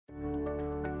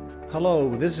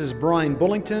Hello, this is Brian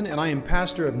Bullington, and I am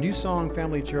pastor of New Song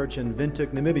Family Church in Windhoek,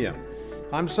 Namibia.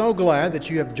 I'm so glad that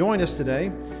you have joined us today,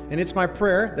 and it's my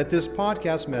prayer that this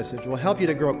podcast message will help you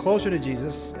to grow closer to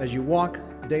Jesus as you walk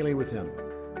daily with Him.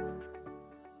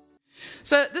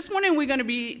 So this morning we're going to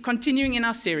be continuing in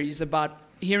our series about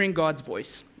hearing God's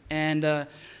voice. And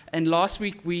last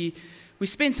week we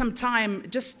spent some time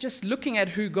just looking at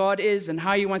who God is and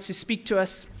how He wants to speak to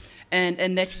us.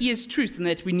 And that He is truth, and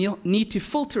that we need to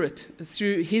filter it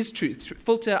through His truth,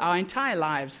 filter our entire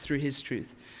lives through His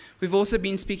truth. We've also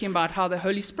been speaking about how the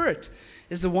Holy Spirit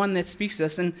is the one that speaks to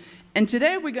us. And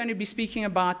today we're going to be speaking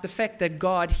about the fact that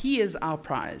God, He is our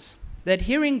prize. That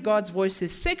hearing God's voice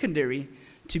is secondary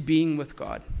to being with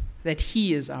God. That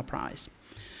He is our prize.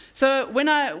 So when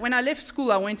I left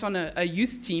school, I went on a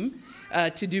youth team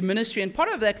to do ministry. And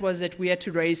part of that was that we had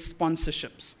to raise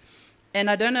sponsorships. And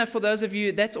I don't know, for those of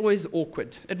you, that's always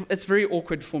awkward. It's very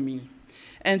awkward for me.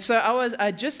 And so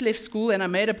I just left school, and I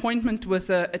made an appointment with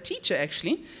a teacher,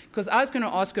 actually, because I was going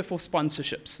to ask her for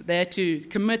sponsorships. They had to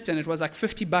commit, and it was like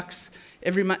 $50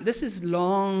 every month. This is a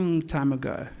long time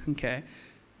ago, okay?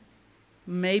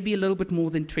 Maybe a little bit more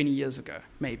than 20 years ago,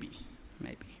 maybe.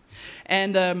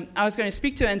 And I was going to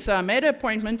speak to her, and so I made an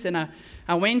appointment, and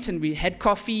I went, and we had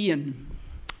coffee, and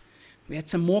we had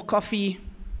some more coffee,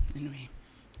 and we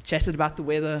chatted about the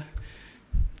weather,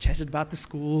 chatted about the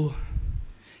school,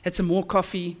 had some more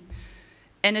coffee,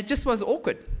 and it just was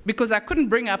awkward because I couldn't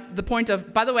bring up the point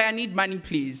of, by the way, I need money,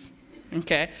 please,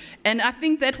 okay? And I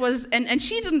think that was, and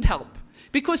she didn't help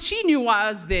because she knew why I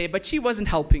was there, but she wasn't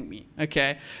helping me,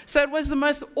 okay? So it was the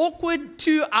most awkward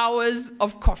 2 hours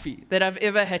of coffee that I've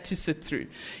ever had to sit through.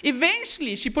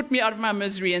 Eventually, she put me out of my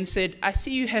misery and said, I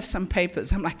see you have some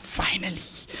papers. I'm like, finally,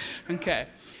 okay.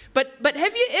 But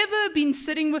have you ever been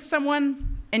sitting with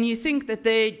someone and you think that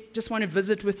they just want to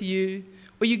visit with you,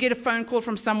 or you get a phone call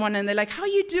from someone and they're like, how are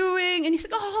you doing? And you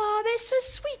think, oh, they're so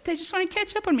sweet. They just want to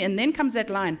catch up on me. And then comes that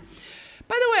line.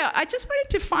 By the way, I just wanted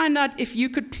to find out if you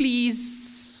could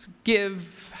please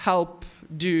give, help,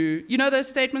 do. You know those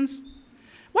statements?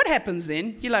 What happens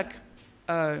then? You're like,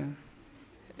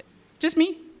 just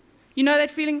me? You know that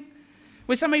feeling?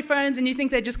 Where somebody phones and you think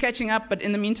they're just catching up, but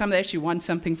in the meantime, they actually want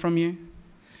something from you.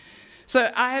 So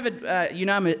I have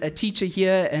I'm a teacher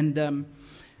here, and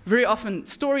very often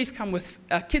stories come with,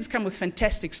 kids come with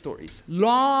fantastic stories,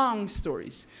 long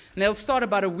stories. And they'll start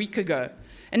about a week ago.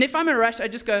 And if I'm in a rush, I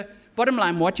just go, bottom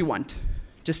line, what you want.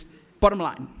 Just bottom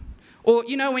line. Or,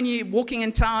 when you're walking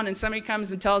in town and somebody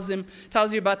comes and tells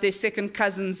you about their second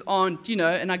cousin's aunt,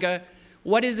 and I go,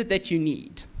 what is it that you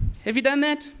need? Have you done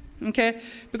that? Okay?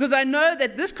 Because I know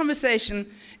that this conversation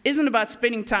isn't about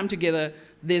spending time together.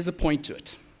 There's a point to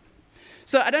it.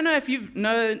 So I don't know if you've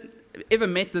ever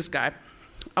met this guy.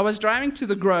 I was driving to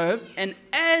the Grove, and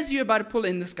as you're about to pull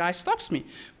in, this guy stops me.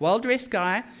 Well-dressed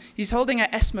guy. He's holding an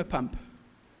asthma pump.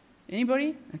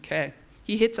 Anybody? Okay.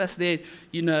 He hits us there.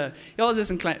 He always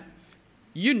doesn't claim.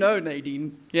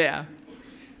 Nadine. Yeah.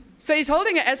 So he's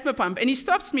holding an asthma pump, and he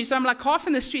stops me. So I'm like half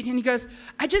in the street, and he goes,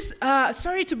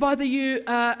 sorry to bother you.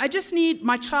 I just need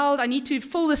my child. I need to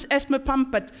fill this asthma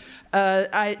pump, but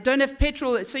I don't have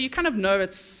petrol. So you kind of know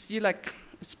it's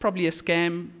probably a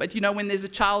scam. But, when there's a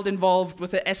child involved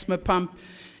with an asthma pump,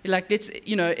 you're like, let's,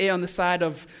 err on the side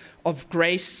of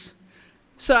grace.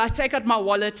 So I take out my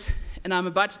wallet, and I'm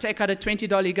about to take out a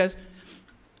 $20. He goes,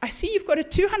 I see you've got a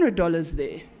 $200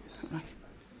 there.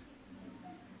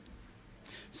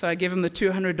 So I give him the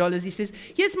 $200. He says,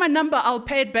 here's my number, I'll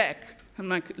pay it back. I'm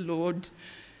like, Lord.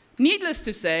 Needless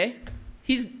to say,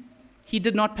 he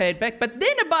did not pay it back. But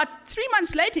then about 3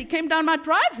 months later, he came down my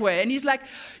driveway, and he's like,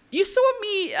 you saw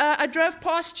me, I drove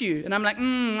past you. And I'm like,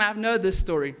 I know this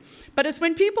story. But it's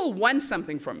when people want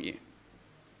something from you.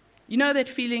 You know that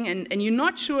feeling, and you're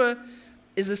not sure,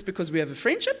 is this because we have a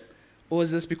friendship, or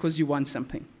is this because you want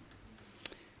something?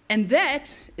 And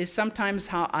that is sometimes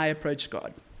how I approach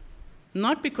God.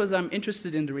 Not because I'm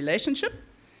interested in the relationship,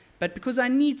 but because I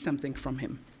need something from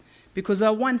Him. Because I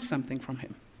want something from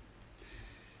Him.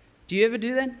 Do you ever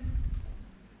do that?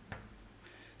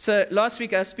 So last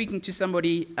week I was speaking to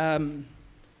somebody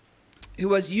who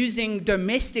was using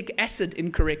domestic acid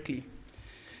incorrectly.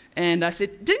 And I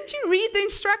said, didn't you read the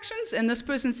instructions? And this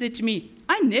person said to me,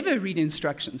 I never read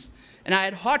instructions. And I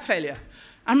had heart failure.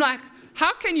 I'm like,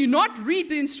 how can you not read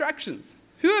the instructions?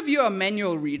 Who of you are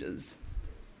manual readers?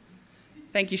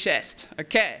 Thank you, Shast.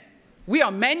 Okay. We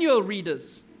are manual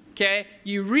readers. Okay.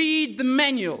 You read the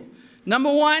manual.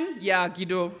 Number one, yeah,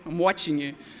 Guido, I'm watching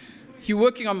you. You're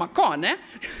working on my car, eh?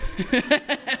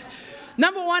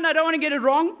 Number one, I don't want to get it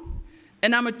wrong.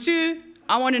 And number two,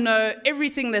 I want to know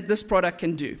everything that this product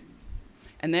can do.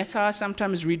 And that's how I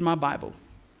sometimes read my Bible,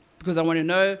 because I want to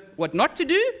know what not to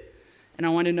do, and I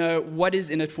want to know what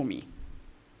is in it for me.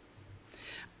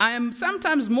 I am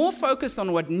sometimes more focused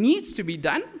on what needs to be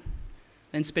done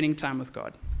than spending time with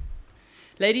God.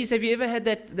 Ladies, have you ever had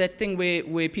that thing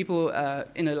where people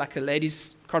in like a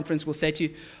ladies' conference will say to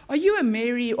you, are you a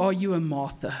Mary or are you a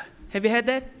Martha? Have you had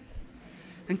that?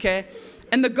 Okay.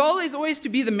 And the goal is always to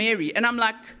be the Mary. And I'm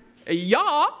like,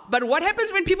 yeah, but what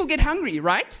happens when people get hungry,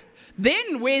 right?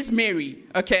 Then where's Mary?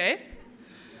 Okay.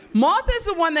 Martha's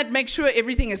the one that makes sure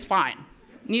everything is fine.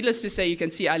 Needless to say, you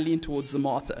can see I lean towards the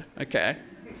Martha. Okay.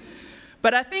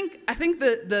 But I think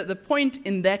the point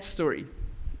in that story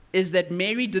is that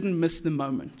Mary didn't miss the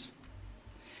moment.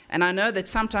 And I know that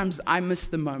sometimes I miss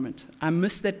the moment. I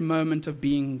miss that moment of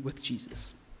being with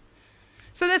Jesus.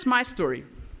 So that's my story.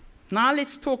 Now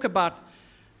let's talk about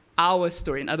our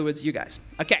story. In other words, you guys.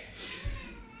 Okay.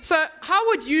 So how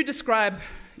would you describe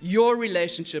your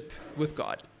relationship with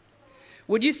God?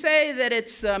 Would you say that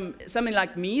it's something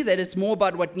like me, that it's more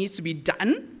about what needs to be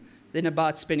done than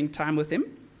about spending time with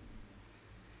Him?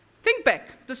 Think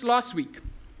back this last week.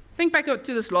 Think back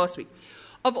to this last week.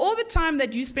 Of all the time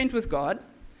that you spent with God,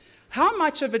 how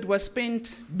much of it was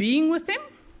spent being with Him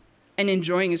and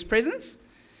enjoying His presence?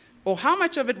 Or how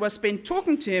much of it was spent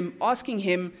talking to Him, asking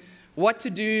Him what to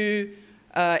do,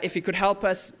 if He could help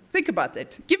us? Think about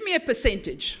that. Give me a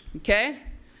percentage, okay?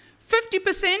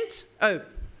 50%. Oh,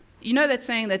 you know that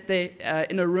saying that they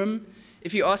in a room,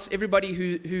 if you ask everybody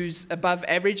who's above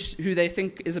average, who they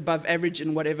think is above average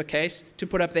in whatever case, to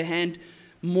put up their hand,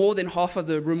 more than half of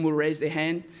the room will raise their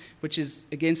hand, which is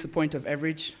against the point of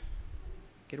average.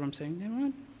 Get what I'm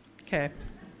saying? Okay.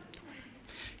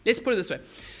 Let's put it this way.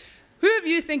 Who of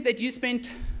you think that you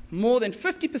spent more than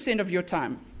 50% of your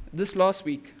time this last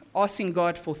week asking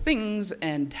God for things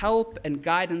and help and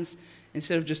guidance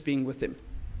instead of just being with Him?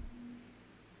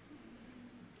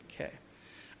 Okay.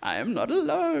 I am not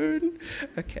alone.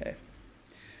 Okay.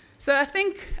 So I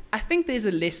think there's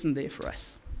a lesson there for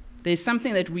us. There's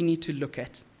something that we need to look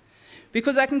at.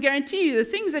 Because I can guarantee you the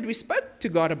things that we spoke to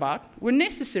God about were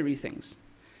necessary things.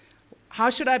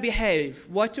 How should I behave?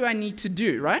 What do I need to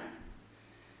do, right?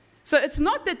 So it's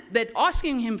not that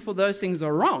asking Him for those things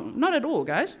are wrong. Not at all,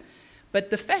 guys.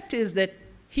 But the fact is that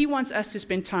He wants us to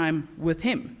spend time with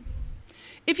Him.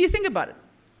 If you think about it,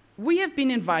 we have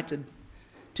been invited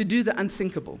to do the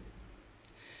unthinkable,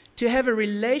 to have a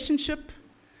relationship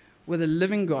with a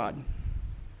living God.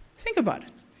 Think about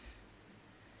it.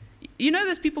 You know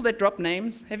those people that drop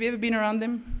names? Have you ever been around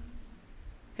them?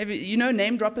 You know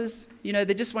name droppers? You know,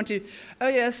 they just want to, oh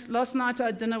yes, last night I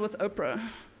had dinner with Oprah.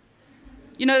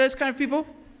 You know those kind of people?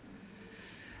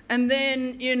 And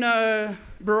then, you know,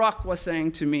 Barack was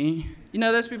saying to me, you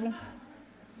know those people?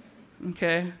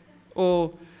 Okay.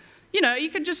 Or, you know, you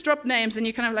could just drop names and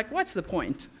you're kind of like, what's the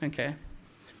point? Okay.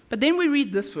 But then we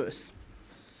read this verse.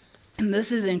 And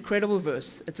this is an incredible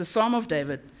verse. It's a Psalm of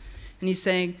David. And he's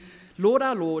saying, Lord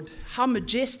our Lord, how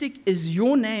majestic is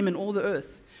your name in all the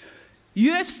earth.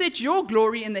 You have set your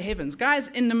glory in the heavens. Guys,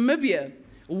 in Namibia,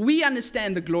 we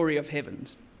understand the glory of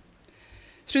heavens.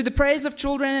 Through the praise of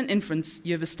children and infants,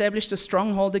 you have established a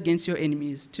stronghold against your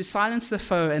enemies, to silence the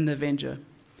foe and the avenger.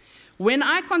 When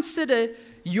I consider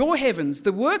your heavens,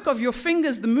 the work of your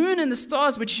fingers, the moon and the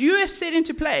stars, which you have set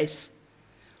into place,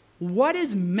 what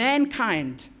is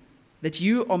mankind that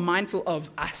you are mindful of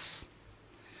us?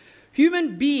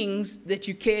 Human beings that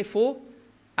you care for,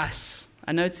 us.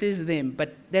 I know it says them,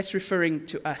 but that's referring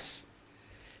to us.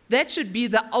 That should be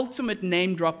the ultimate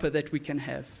name dropper that we can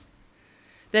have.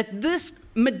 That this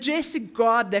majestic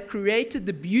God that created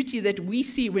the beauty that we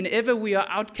see whenever we are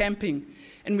out camping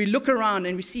and we look around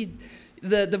and we see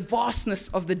the vastness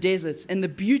of the deserts and the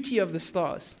beauty of the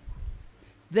stars,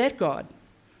 that God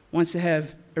wants to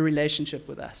have a relationship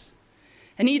with us.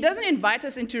 And He doesn't invite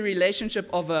us into a relationship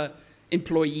of an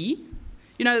employee.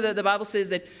 You know, the Bible says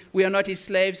that we are not His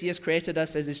slaves. He has created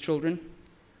us as His children.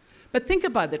 But think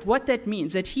about that, what that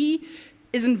means, that He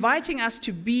is inviting us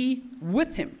to be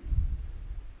with Him.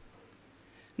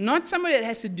 Not somebody that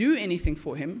has to do anything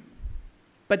for Him,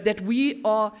 but that we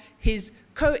are His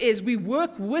co-heirs. We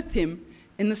work with Him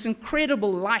in this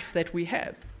incredible life that we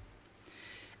have.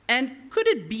 And could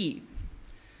it be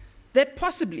that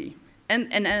possibly,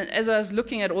 and as I was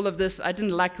looking at all of this, I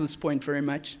didn't like this point very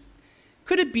much.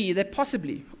 Could it be that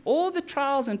possibly all the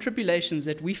trials and tribulations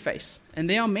that we face, and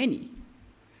there are many,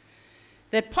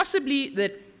 that possibly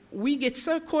that we get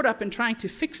so caught up in trying to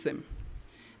fix them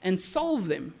and solve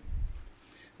them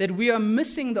that we are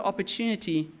missing the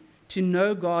opportunity to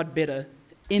know God better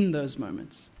in those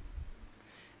moments?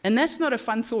 And that's not a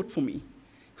fun thought for me,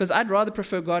 because I'd rather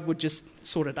prefer God would just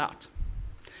sort it out.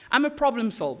 I'm a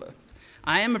problem solver.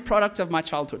 I am a product of my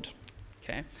childhood.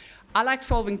 Okay, I like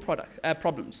solving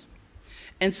problems.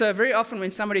 And so very often when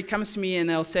somebody comes to me and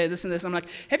they'll say this and this, I'm like,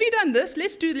 have you done this?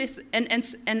 Let's do this.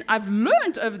 And I've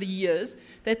learned over the years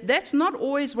that that's not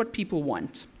always what people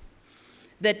want.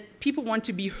 That people want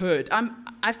to be heard.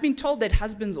 I've been told that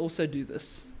husbands also do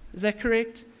this. Is that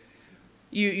correct?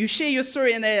 You share your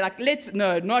story and they're like,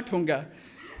 no, not Hunga.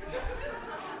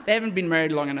 They haven't been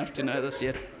married long enough to know this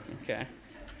yet. Okay.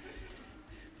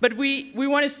 But we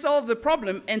want to solve the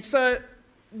problem. And so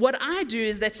what I do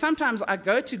is that sometimes I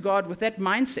go to God with that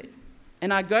mindset.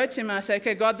 And I go to him and I say,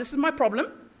 okay, God, this is my problem.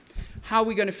 How are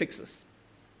we going to fix this?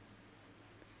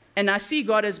 And I see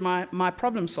God as my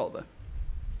problem solver.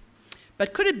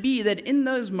 But could it be that in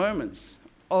those moments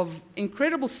of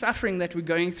incredible suffering that we're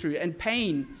going through and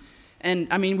pain, and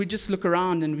I mean, we just look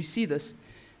around and we see this,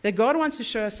 that God wants to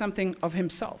show us something of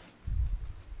himself.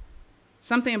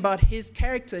 Something about his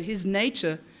character, his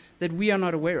nature that we are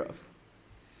not aware of.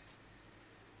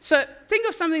 So think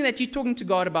of something that you're talking to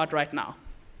God about right now.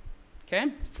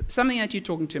 Okay? Something that you're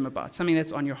talking to him about, something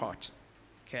that's on your heart.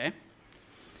 Okay?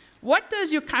 What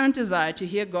does your current desire to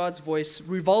hear God's voice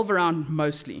revolve around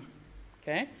mostly?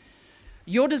 Okay?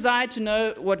 Your desire to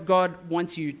know what God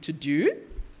wants you to do?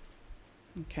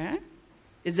 Okay?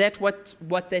 Is that what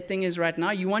that thing is right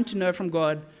now? You want to know from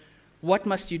God, what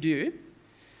must you do?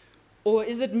 Or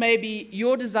is it maybe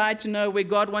your desire to know where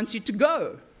God wants you to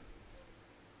go?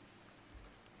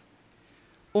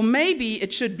 Or maybe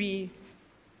it should be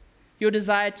your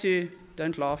desire to,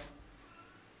 don't laugh,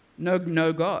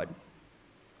 know God.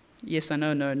 Yes, I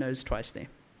know, no's twice there.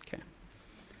 Okay.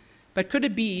 But could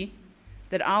it be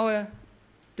that our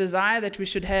desire that we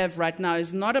should have right now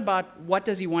is not about what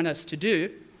does he want us to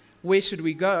do, where should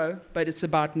we go, but it's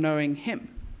about knowing him,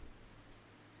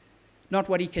 not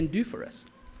what he can do for us.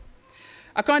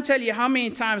 I can't tell you how many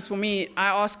times for me I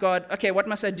ask God, okay, what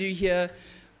must I do here?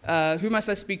 Who must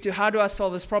I speak to? How do I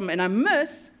solve this problem? And I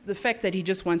miss the fact that he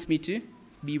just wants me to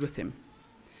be with him.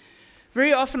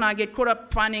 Very often I get caught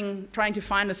up trying to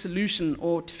find a solution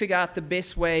or to figure out the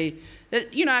best way that,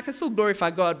 I can still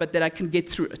glorify God, but that I can get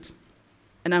through it.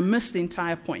 And I miss the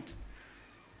entire point.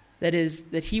 That is,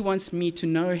 that he wants me to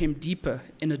know him deeper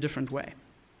in a different way.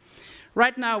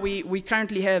 Right now, we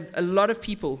currently have a lot of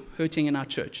people hurting in our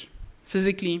church.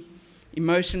 Physically,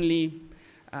 emotionally,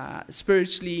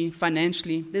 spiritually,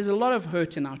 financially. There's a lot of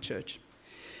hurt in our church.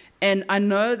 And I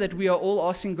know that we are all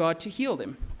asking God to heal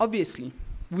them, obviously.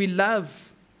 We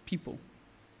love people.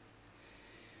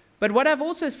 But what I've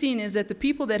also seen is that the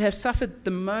people that have suffered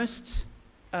the most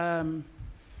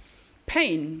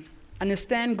pain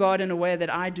understand God in a way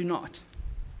that I do not.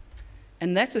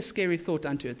 And that's a scary thought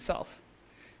unto itself.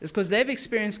 It's because they've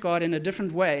experienced God in a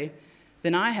different way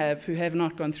than I have, who have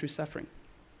not gone through suffering.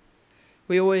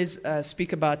 We always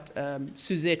speak about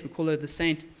Suzette, we call her the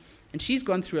saint, and she's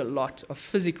gone through a lot of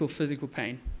physical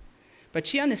pain. But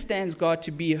she understands God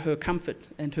to be her comfort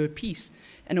and her peace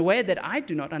in a way that I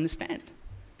do not understand,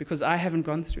 because I haven't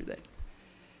gone through that.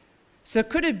 So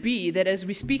could it be that as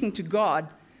we're speaking to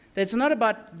God, that it's not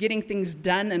about getting things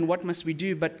done and what must we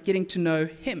do, but getting to know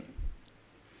him?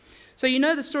 So you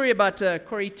know the story about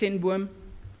Corrie ten Boom.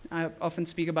 I often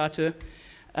speak about her.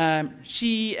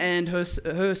 She and her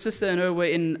sister and her were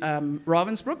in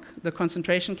Ravensbrück, the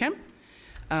concentration camp.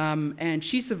 And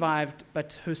she survived,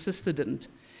 but her sister didn't.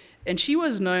 And she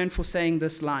was known for saying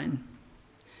this line: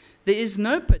 "There is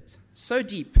no pit so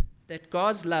deep that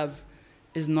God's love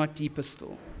is not deeper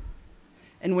still."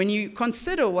 And when you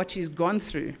consider what she's gone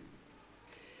through,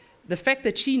 the fact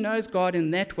that she knows God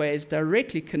in that way is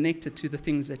directly connected to the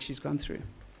things that she's gone through.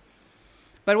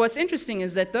 But what's interesting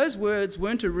is that those words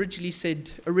weren't originally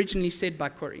said by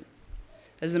Corrie.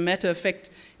 As a matter of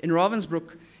fact, in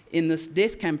Ravensbrück, in this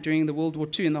death camp during the World War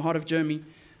II in the heart of Germany,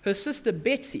 her sister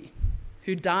Betsy,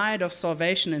 who died of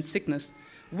starvation and sickness,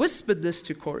 whispered this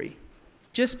to Corrie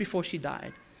just before she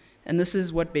died. And this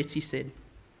is what Betsy said: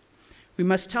 "We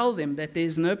must tell them that there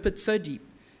is no pit so deep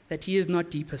that he is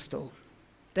not deeper still.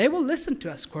 They will listen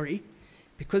to us, Corrie,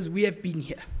 because we have been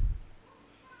here."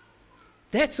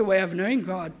 That's a way of knowing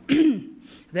God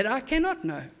that I cannot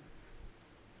know.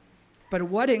 But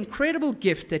what an incredible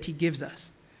gift that he gives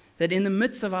us, that in the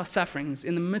midst of our sufferings,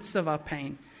 in the midst of our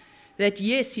pain, that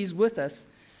yes, he's with us,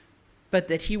 but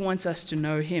that he wants us to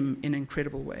know him in an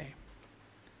incredible way.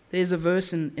 There's a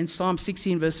verse in Psalm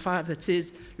 16, verse 5 that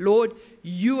says, "Lord,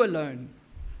 you alone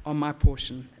are my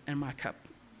portion and my cup.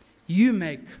 You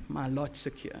make my lot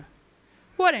secure."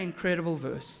 What an incredible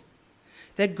verse.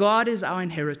 That God is our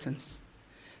inheritance.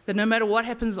 That no matter what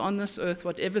happens on this earth,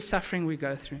 whatever suffering we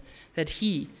go through, that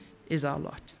he is our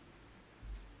lot.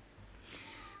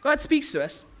 God speaks to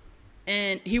us,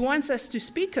 and he wants us to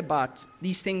speak about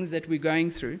these things that we're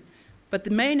going through, but the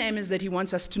main aim is that he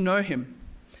wants us to know him.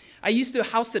 I used to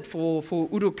house sit for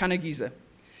Udo Kanagise,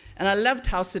 and I loved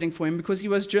house sitting for him because he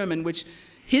was German, which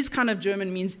his kind of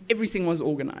German means everything was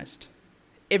organized.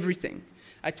 Everything.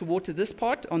 I had to water this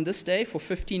part on this day for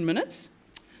 15 minutes,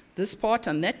 this part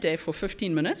on that day for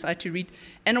 15 minutes. I had to read,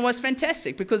 and it was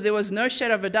fantastic because there was no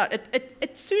shadow of a doubt.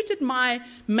 It suited my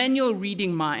manual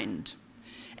reading mind.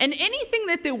 And anything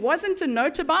that there wasn't a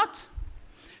note about,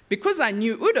 because I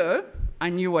knew Udo, I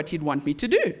knew what he'd want me to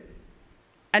do.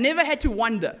 I never had to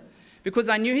wonder because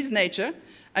I knew his nature,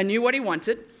 I knew what he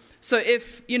wanted. So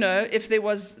if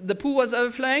the pool was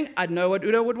overflowing, I'd know what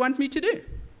Udo would want me to do.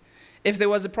 If there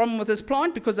was a problem with this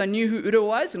plant, because I knew who Udo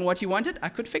was and what he wanted, I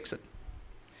could fix it.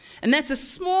 And that's a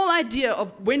small idea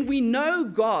of when we know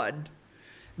God,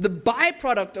 the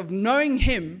byproduct of knowing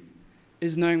him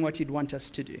is knowing what he'd want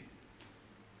us to do.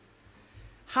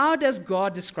 How does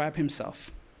God describe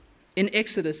himself? In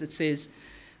Exodus it says,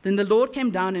 "Then the Lord came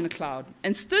down in a cloud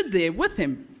and stood there with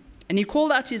him, and he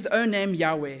called out his own name,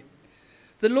 Yahweh.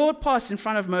 The Lord passed in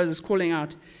front of Moses, calling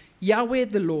out, 'Yahweh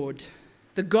the Lord,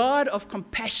 the God of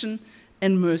compassion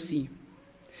and mercy.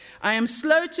 I am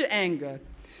slow to anger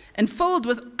and filled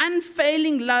with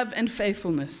unfailing love and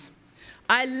faithfulness.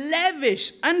 I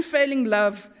lavish unfailing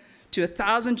love to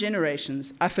 1,000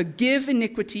 generations. I forgive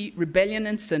iniquity, rebellion,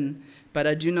 and sin, but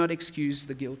I do not excuse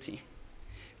the guilty.'"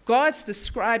 God's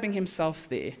describing himself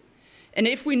there. And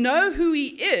if we know who he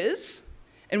is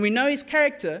and we know his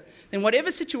character, then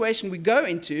whatever situation we go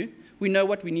into, we know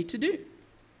what we need to do.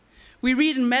 We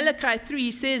read in Malachi 3,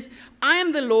 he says, "I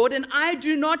am the Lord and I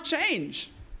do not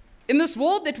change." In this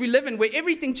world that we live in where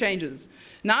everything changes.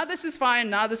 Now this is fine,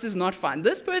 now this is not fine.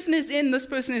 This person is in, this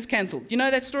person is cancelled. You know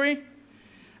that story?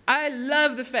 I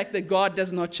love the fact that God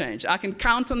does not change. I can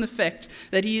count on the fact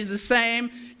that he is the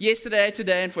same yesterday,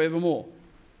 today, and forevermore.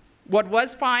 What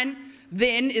was fine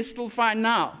then is still fine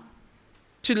now.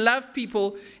 To love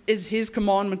people is his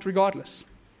commandment regardless.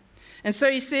 And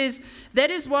so he says, "That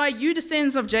is why you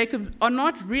descendants of Jacob are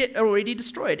not already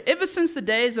destroyed. Ever since the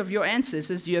days of your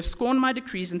ancestors, you have scorned my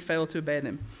decrees and failed to obey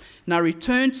them. Now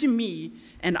return to me,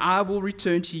 and I will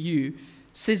return to you,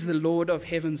 says the Lord of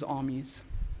heaven's armies."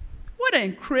 What an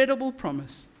incredible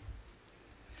promise.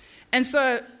 And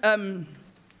so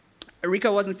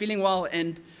Rika wasn't feeling well,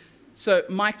 and so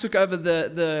Mike took over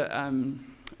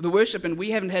the worship, and we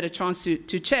haven't had a chance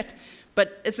to chat.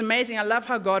 But it's amazing. I love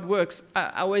how God works.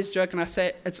 I always joke and I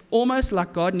say, it's almost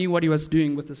like God knew what he was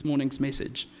doing with this morning's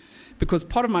message. Because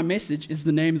part of my message is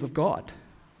the names of God.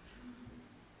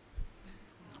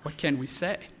 What can we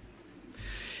say?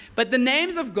 But the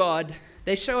names of God,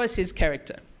 they show us his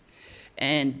character.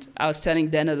 And I was telling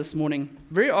Dana this morning,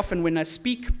 very often when I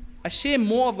speak, I share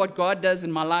more of what God does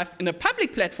in my life in a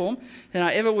public platform than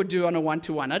I ever would do on a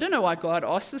one-to-one. I don't know why God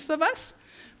asks this of us,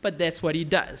 but that's what he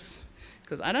does.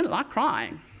 Because I don't like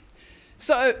crying.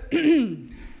 So,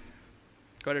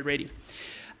 got it ready.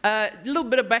 A little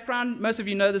bit of background. Most of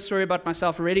you know the story about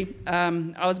myself already.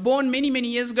 I was born many, many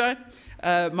years ago.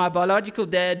 My biological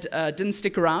dad didn't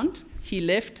stick around. He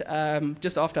left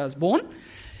just after I was born.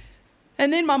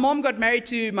 And then my mom got married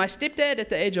to my stepdad at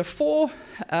the age of 4.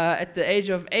 At the age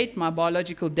of 8, my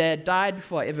biological dad died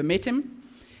before I ever met him.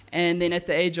 And then at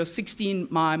the age of 16,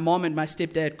 my mom and my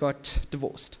stepdad got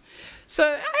divorced. So I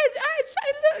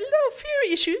had a little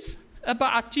few issues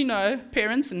about,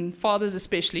 parents and fathers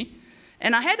especially.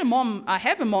 And I have a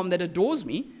mom that adores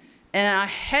me, and I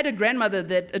had a grandmother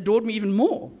that adored me even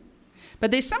more. But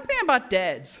there's something about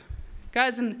dads,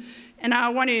 guys, and I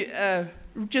want to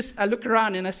I look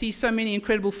around and I see so many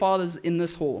incredible fathers in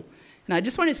this hall. And I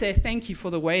just want to say thank you for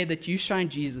the way that you shine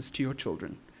Jesus to your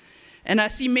children. And I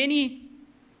see many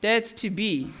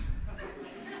dads-to-be.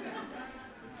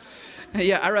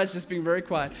 Yeah, Ara's just being very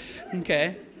quiet.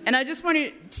 Okay. And I just want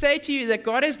to say to you that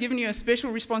God has given you a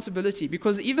special responsibility,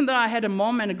 because even though I had a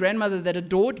mom and a grandmother that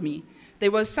adored me,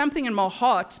 there was something in my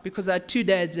heart because I had 2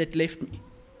 dads that left me.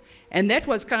 And that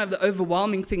was kind of the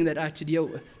overwhelming thing that I had to deal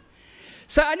with.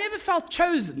 So I never felt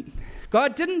chosen.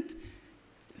 God didn't,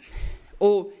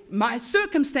 or my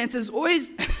circumstances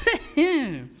always,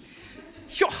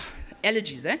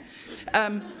 allergies, eh?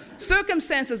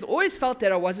 Circumstances always felt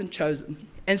that I wasn't chosen.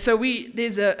 And so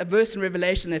there's a verse in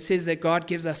Revelation that says that God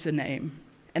gives us a name.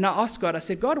 And I asked God, I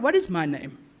said, "God, what is my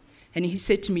name?" And he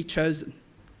said to me, "Chosen."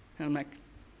 And I'm like,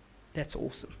 that's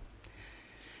awesome.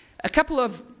 A couple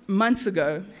of months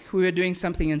ago, we were doing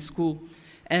something in school,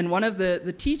 and one of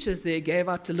the teachers there gave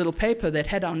out a little paper that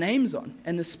had our names on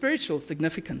and the spiritual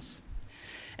significance.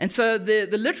 And so the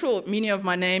literal meaning of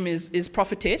my name is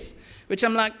prophetess, which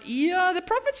I'm like, yeah, the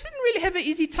prophets didn't really have an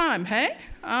easy time, hey?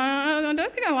 I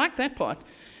don't think I like that part.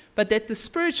 But that the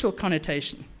spiritual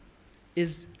connotation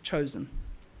is chosen.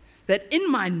 That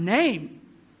in my name,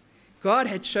 God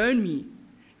had shown me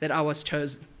that I was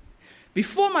chosen.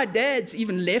 Before my dad's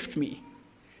even left me,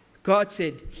 God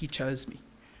said he chose me.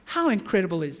 How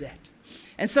incredible is that?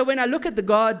 And so when I look at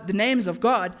the names of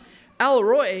God, El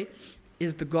Roi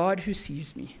is the God who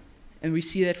sees me. And we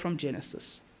see that from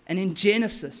Genesis. And in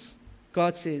Genesis,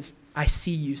 God says, I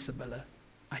see you, Sibylla.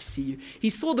 I see you. He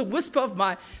saw the whisper of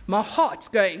my heart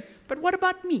going, but what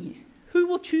about me? Who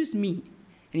will choose me?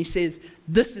 And he says,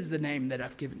 this is the name that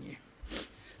I've given you.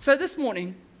 So this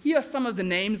morning, here are some of the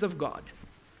names of God.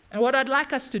 And what I'd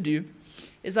like us to do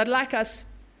is I'd like us,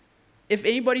 if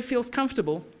anybody feels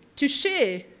comfortable, to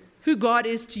share who God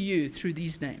is to you through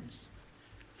these names.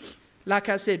 Like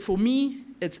I said, for me,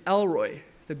 it's El Roi,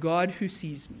 the God who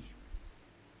sees me.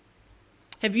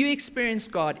 Have you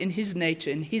experienced God in his nature,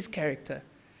 in his character,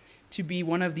 to be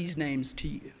one of these names to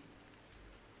you?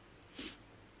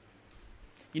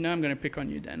 You know I'm going to pick on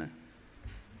you, Dana.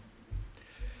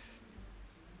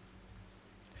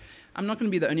 I'm not going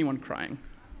to be the only one crying.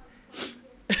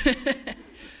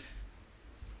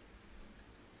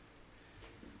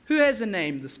 Who has a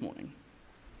name this morning?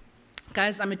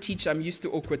 Guys, I'm a teacher. I'm used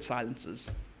to awkward silences.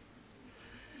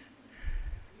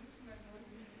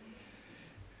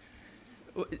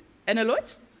 Anna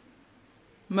Lois?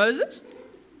 Moses?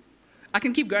 I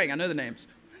can keep going. I know the names.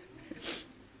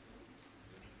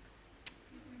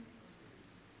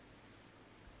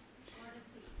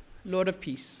 Lord of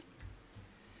Peace.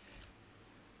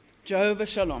 Jehovah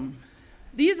Shalom.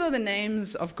 These are the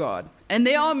names of God. And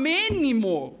there are many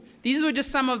more. These were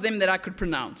just some of them that I could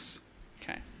pronounce.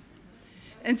 Okay.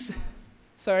 And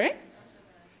sorry?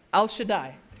 El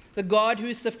Shaddai. The God who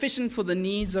is sufficient for the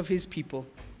needs of his people.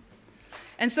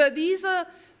 And so these are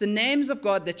the names of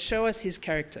God that show us his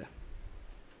character.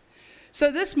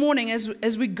 So this morning,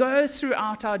 as we go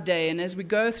throughout our day and as we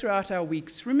go throughout our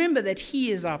weeks, remember that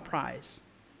he is our prize.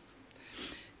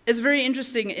 It's very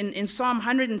interesting. In Psalm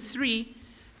 103,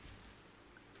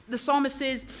 the psalmist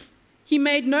says, he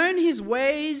made known his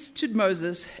ways to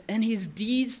Moses and his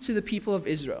deeds to the people of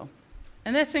Israel.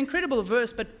 And that's an incredible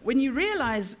verse, but when you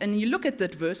realize and you look at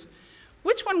that verse,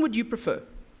 which one would you prefer?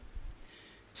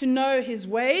 To know his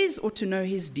ways or to know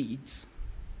his deeds?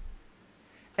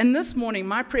 And this morning,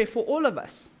 my prayer for all of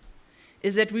us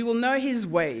is that we will know his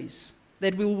ways,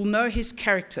 that we will know his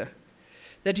character,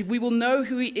 that we will know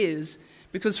who he is,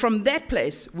 because from that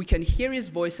place, we can hear his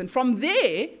voice, and from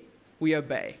there, we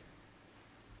obey.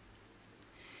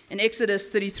 In Exodus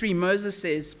 33, Moses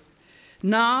says,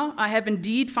 now I have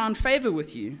indeed found favor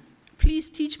with you. Please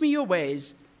teach me your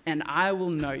ways, and I will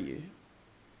know you.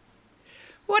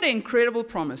 What an incredible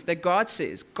promise that God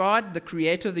says, God, the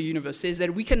creator of the universe, says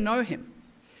that we can know him.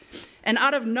 And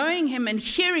out of knowing him and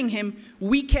hearing him,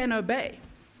 we can obey.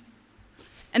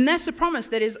 And that's a promise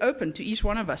that is open to each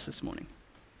one of us this morning.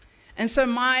 And so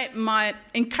my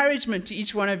encouragement to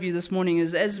each one of you this morning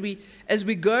is as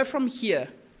we go from here,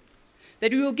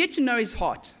 that we will get to know his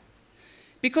heart.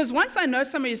 Because once I know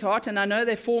somebody's heart and I know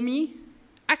they're for me,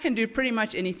 I can do pretty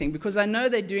much anything because I know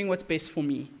they're doing what's best for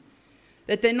me.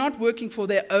 That they're not working for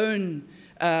their own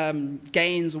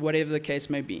gains or whatever the case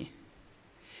may be.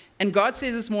 And God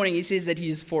says this morning, he says that he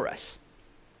is for us.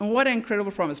 And what an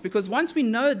incredible promise. Because once we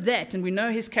know that and we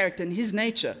know his character and his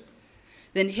nature,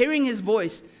 then hearing his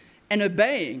voice and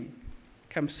obeying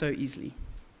comes so easily.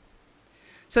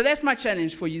 So that's my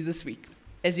challenge for you this week.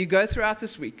 As you go throughout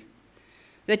this week,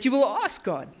 that you will ask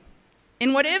God,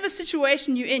 in whatever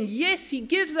situation you're in, yes, he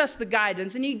gives us the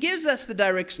guidance and he gives us the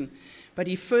direction, but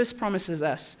he first promises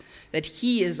us that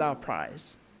he is our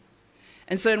prize.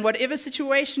 And so in whatever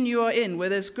situation you are in,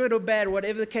 whether it's good or bad,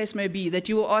 whatever the case may be, that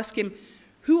you will ask him,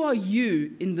 who are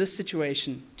you in this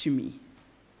situation to me?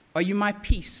 Are you my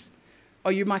peace?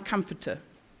 Are you my comforter?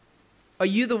 Are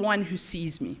you the one who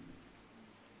sees me?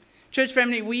 Church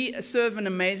family, we serve an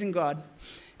amazing God.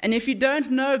 And if you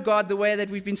don't know God the way that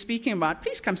we've been speaking about,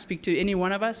 please come speak to any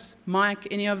one of us, Mike,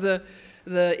 any of the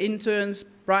interns,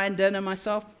 Brian, Dana,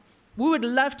 myself. We would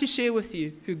love to share with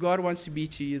you who God wants to be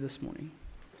to you this morning.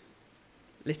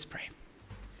 Let's pray.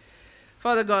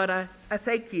 Father God, I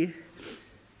thank you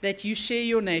that you share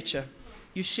your nature,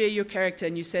 you share your character,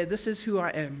 and you say, this is who I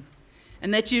am.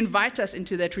 And that you invite us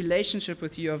into that relationship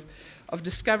with you of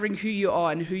discovering who you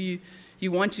are and who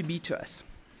you want to be to us.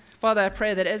 Father, I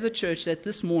pray that as a church that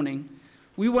this morning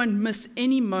we won't miss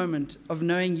any moment of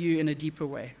knowing you in a deeper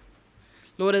way.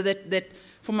 Lord, that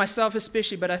for myself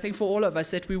especially, but I think for all of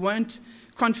us, that we won't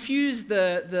confuse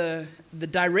the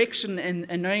direction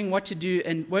and knowing what to do,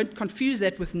 and won't confuse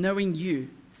that with knowing you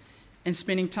and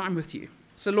spending time with you.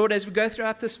 So, Lord, as we go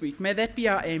throughout this week, may that be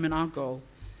our aim and our goal,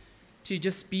 to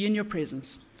just be in your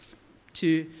presence,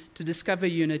 to discover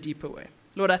you in a deeper way.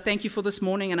 Lord, I thank you for this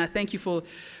morning, and I thank you for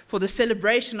the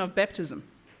celebration of baptism.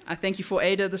 I thank you for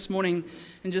Ada this morning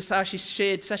and just how she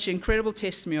shared such an incredible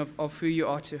testimony of who you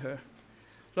are to her.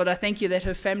 Lord, I thank you that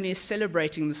her family is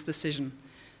celebrating this decision.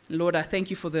 And Lord, I thank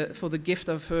you for the gift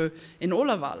of her in all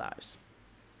of our lives.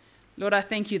 Lord, I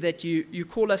thank you that you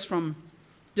call us from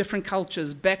different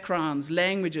cultures, backgrounds,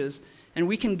 languages, and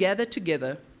we can gather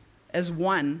together as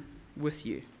one with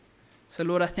you. So,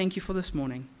 Lord, I thank you for this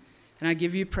morning, and I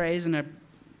give you praise, and I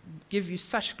give you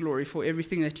such glory for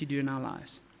everything that you do in our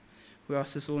lives. We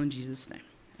ask this all in Jesus' name.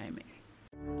 Amen.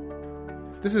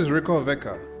 This is Rico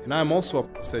Veka, and I am also a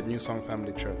pastor at New Song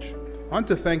Family Church. I want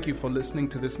to thank you for listening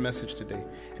to this message today,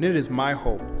 and it is my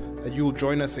hope that you will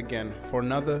join us again for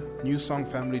another New Song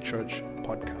Family Church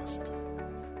podcast.